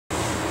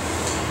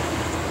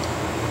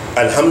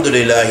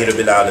Alhamdulillahi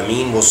Rabbil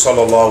Alameen wa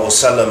sallallahu wa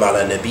sallam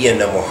ala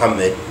nabiyyina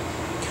Muhammad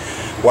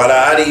wa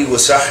ala alihi wa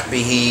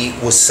sahbihi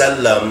wa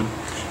sallam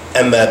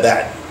amma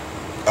ba'd.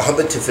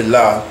 Ahbabti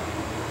fillah,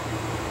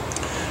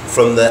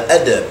 from the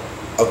adab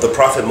of the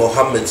Prophet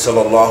Muhammad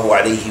sallallahu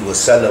alayhi wa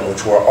sallam,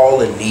 which we're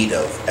all in need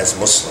of as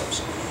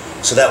Muslims,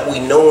 so that we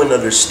know and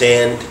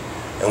understand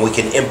and we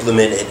can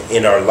implement it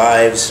in our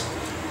lives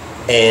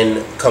and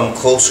come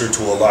closer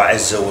to Allah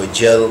Azza wa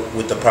Jal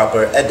with the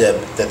proper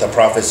adab that the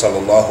Prophet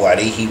sallallahu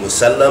alayhi wa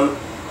sallam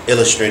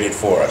illustrated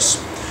for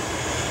us.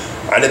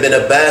 عن ابن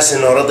عباس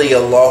رضي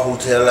الله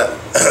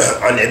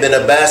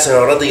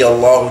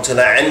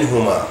تعالى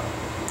عنهما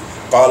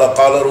قال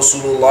قال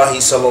رسول الله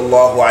صلى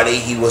الله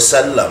عليه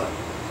وسلم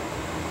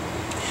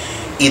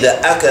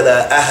إذا أكل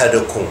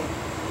أحدكم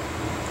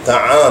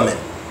طعاما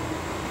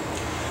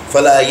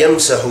فلا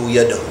يمسح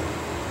يده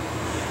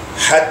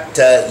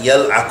حتى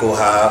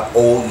يلعقها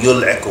أو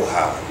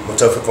يلعقها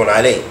متفق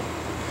عليه.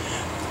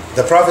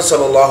 The Prophet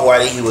sallallahu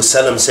alayhi wa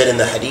sallam said in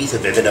the Hadeeth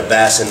of Ibn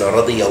Abbas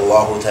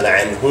radiyallahu ta'ala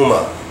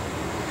anhuma,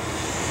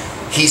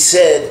 he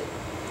said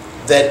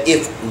that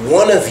if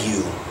one of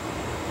you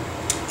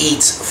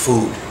eats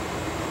food,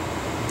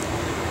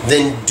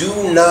 then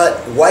do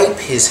not wipe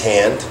his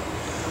hand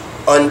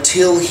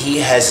until he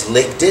has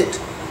licked it,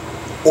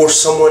 or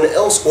someone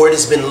else, or it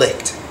has been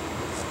licked.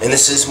 And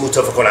this is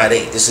muttafaqun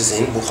alayh. This is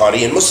in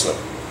Bukhari and Muslim.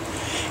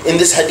 In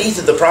this hadith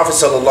of the Prophet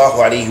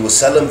sallallahu alaihi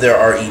wasallam, there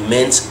are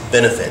immense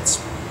benefits.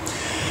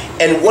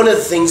 And one of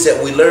the things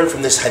that we learn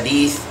from this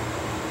hadith,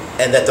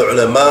 and that the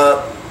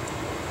ulama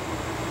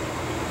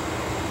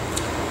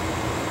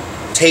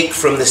take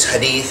from this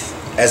hadith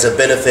as a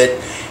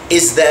benefit,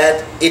 is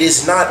that it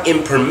is not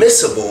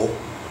impermissible,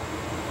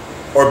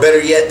 or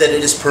better yet, that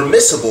it is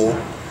permissible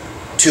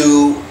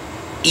to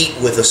eat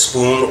with a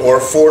spoon or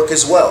fork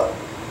as well.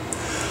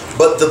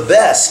 But the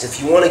best,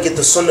 if you want to get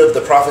the sunnah of the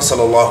Prophet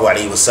sallallahu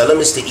alaihi wasallam,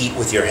 is to eat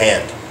with your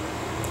hand.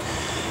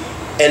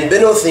 And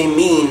Bin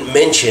Uthaymeen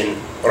mentioned,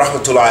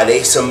 rahmatullah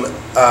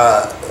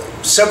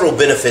alayh, several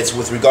benefits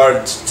with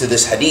regard to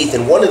this hadith.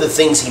 And one of the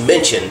things he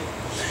mentioned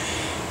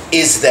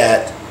is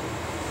that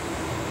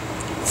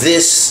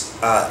this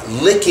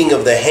licking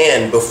of the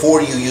hand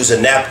before you use a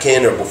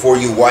napkin or before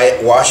you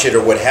wash it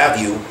or what have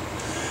you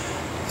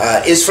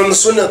is from the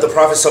sunnah of the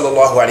Prophet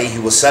sallallahu alaihi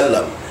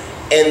wasallam.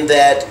 And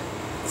that,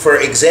 for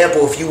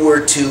example, if you were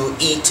to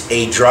eat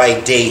a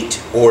dry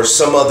date or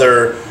some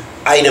other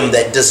item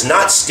that does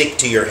not stick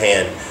to your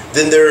hand,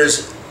 then there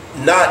is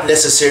not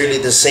necessarily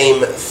the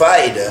same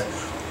faida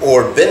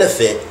or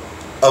benefit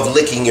of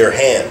licking your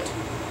hand.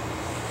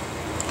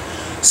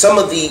 Some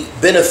of the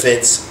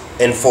benefits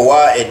and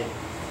fawaid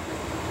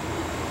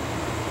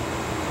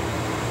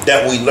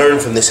that we learn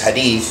from this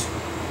hadith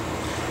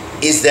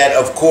is that,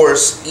 of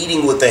course,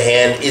 eating with the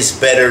hand is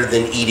better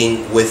than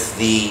eating with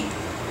the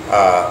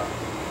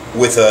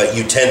with a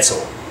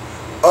utensil,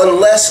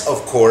 unless,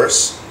 of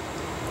course,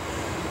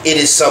 it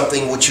is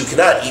something which you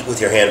cannot eat with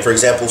your hand. For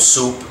example,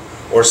 soup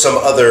or some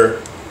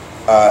other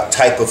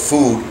type of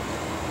food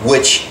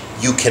which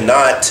you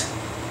cannot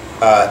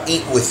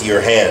eat with your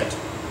hand.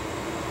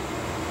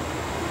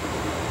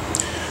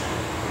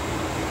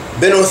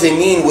 Bin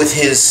Uthaymeen, with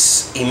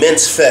his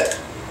immense fiqh,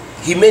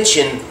 he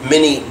mentioned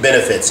many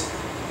benefits.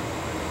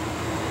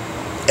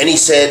 And he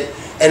said,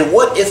 and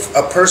what if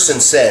a person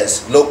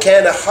says, لو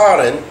كان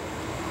حارا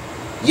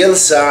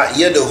يلسع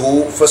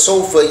يده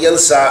فسوف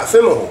يلسع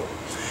فمه.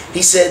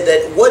 He said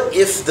that what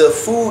if the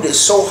food is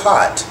so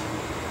hot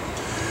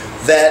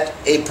that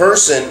a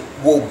person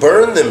will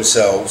burn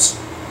themselves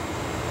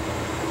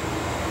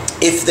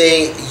if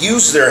they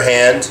use their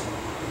hand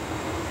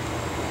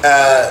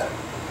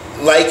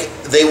like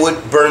they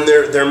would burn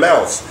their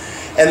mouth.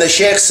 And the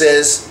Sheikh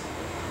says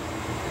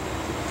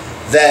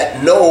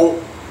that no,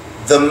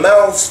 the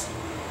mouth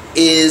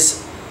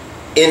is,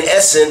 in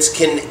essence,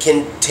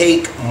 can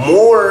take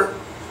more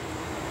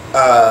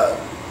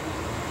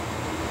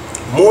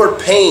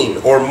pain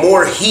or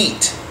more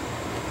heat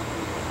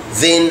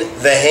than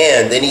the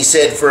hand. And he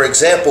said, for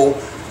example,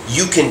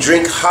 you can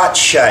drink hot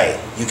chai,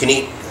 you can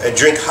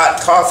drink hot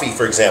coffee,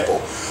 for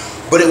example,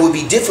 but it would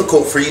be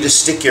difficult for you to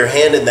stick your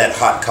hand in that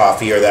hot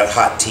coffee or that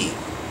hot tea.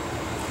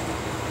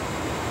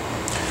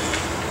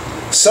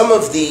 Some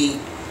of the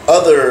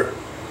other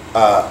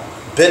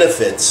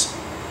benefits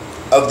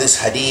of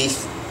this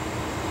hadith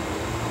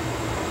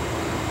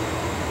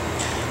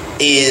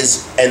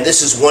is, and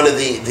this is one of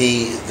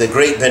the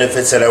great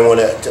benefits that I want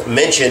to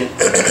mention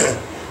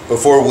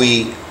before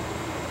we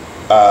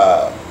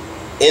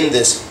end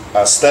this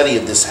study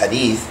of this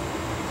hadith.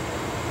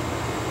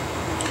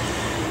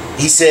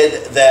 He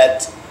said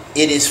that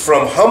it is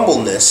from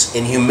humbleness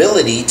and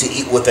humility to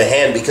eat with the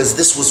hand, because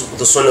this was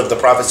the sunnah of the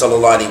Prophet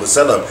sallallahu alaihi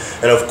wasallam,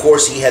 and of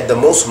course he had the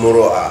most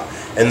muru'ah,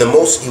 and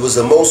he was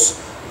the most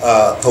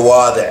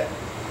tawadi'.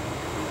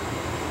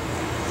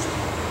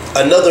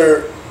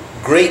 Another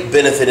great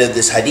benefit of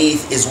this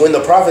hadith is when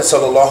the Prophet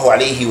sallallahu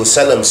alaihi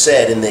wasallam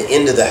said in the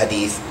end of the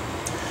hadith,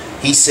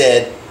 he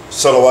said,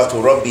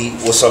 salawatu rabbi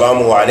wa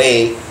salamu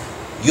alayhi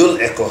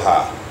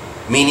yul'iquha,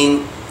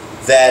 meaning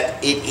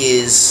that it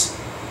is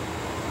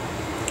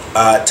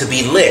to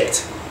be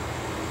licked,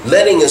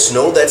 letting us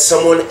know that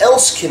someone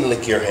else can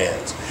lick your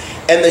hands.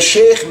 And the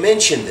Shaykh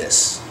mentioned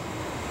this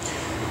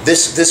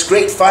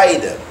great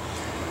faida,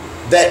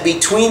 that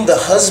between the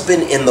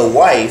husband and the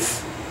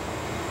wife,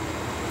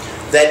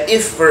 that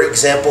if, for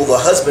example, the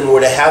husband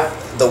were to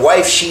have the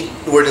wife, she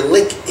were to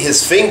lick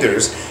his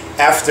fingers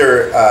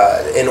after,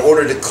 in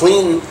order to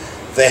clean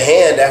the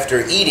hand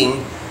after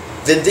eating,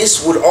 then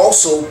this would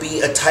also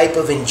be a type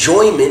of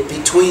enjoyment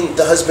between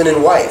the husband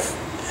and wife.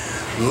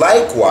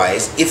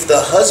 Likewise, if the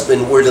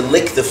husband were to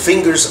lick the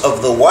fingers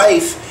of the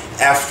wife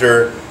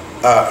after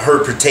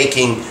her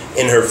partaking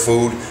in her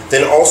food,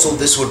 then also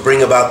this would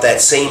bring about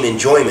that same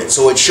enjoyment.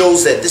 So it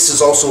shows that this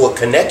is also a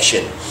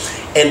connection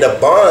and a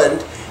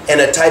bond and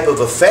a type of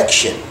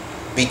affection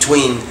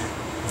between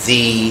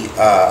the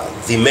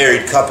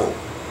married couple.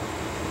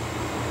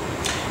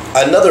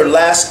 Another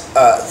last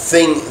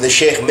thing the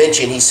Shaykh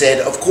mentioned, he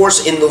said, of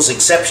course, in those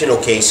exceptional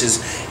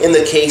cases, in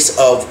the case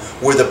of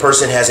where the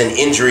person has an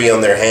injury on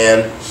their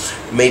hand,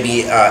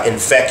 maybe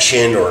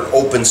infection or an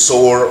open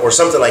sore or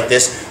something like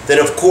this, then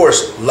of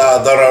course,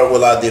 la darar wa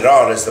la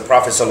dirar, as the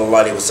Prophet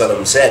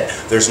ﷺ said,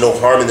 there's no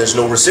harm and there's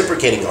no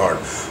reciprocating harm.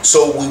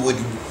 So we would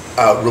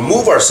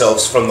remove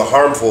ourselves from the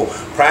harmful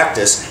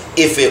practice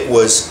if it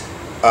was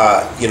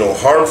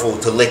harmful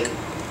to lick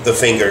the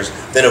fingers,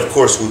 then of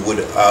course we would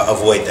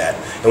avoid that.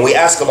 And we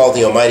ask Allah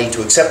the Almighty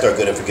to accept our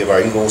good and forgive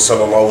our evil.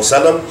 Sallallahu alaihi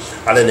wasallam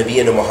ala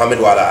nabiyyina Muhammad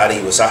wa ala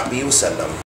alihi wa sahbihi wa sallam.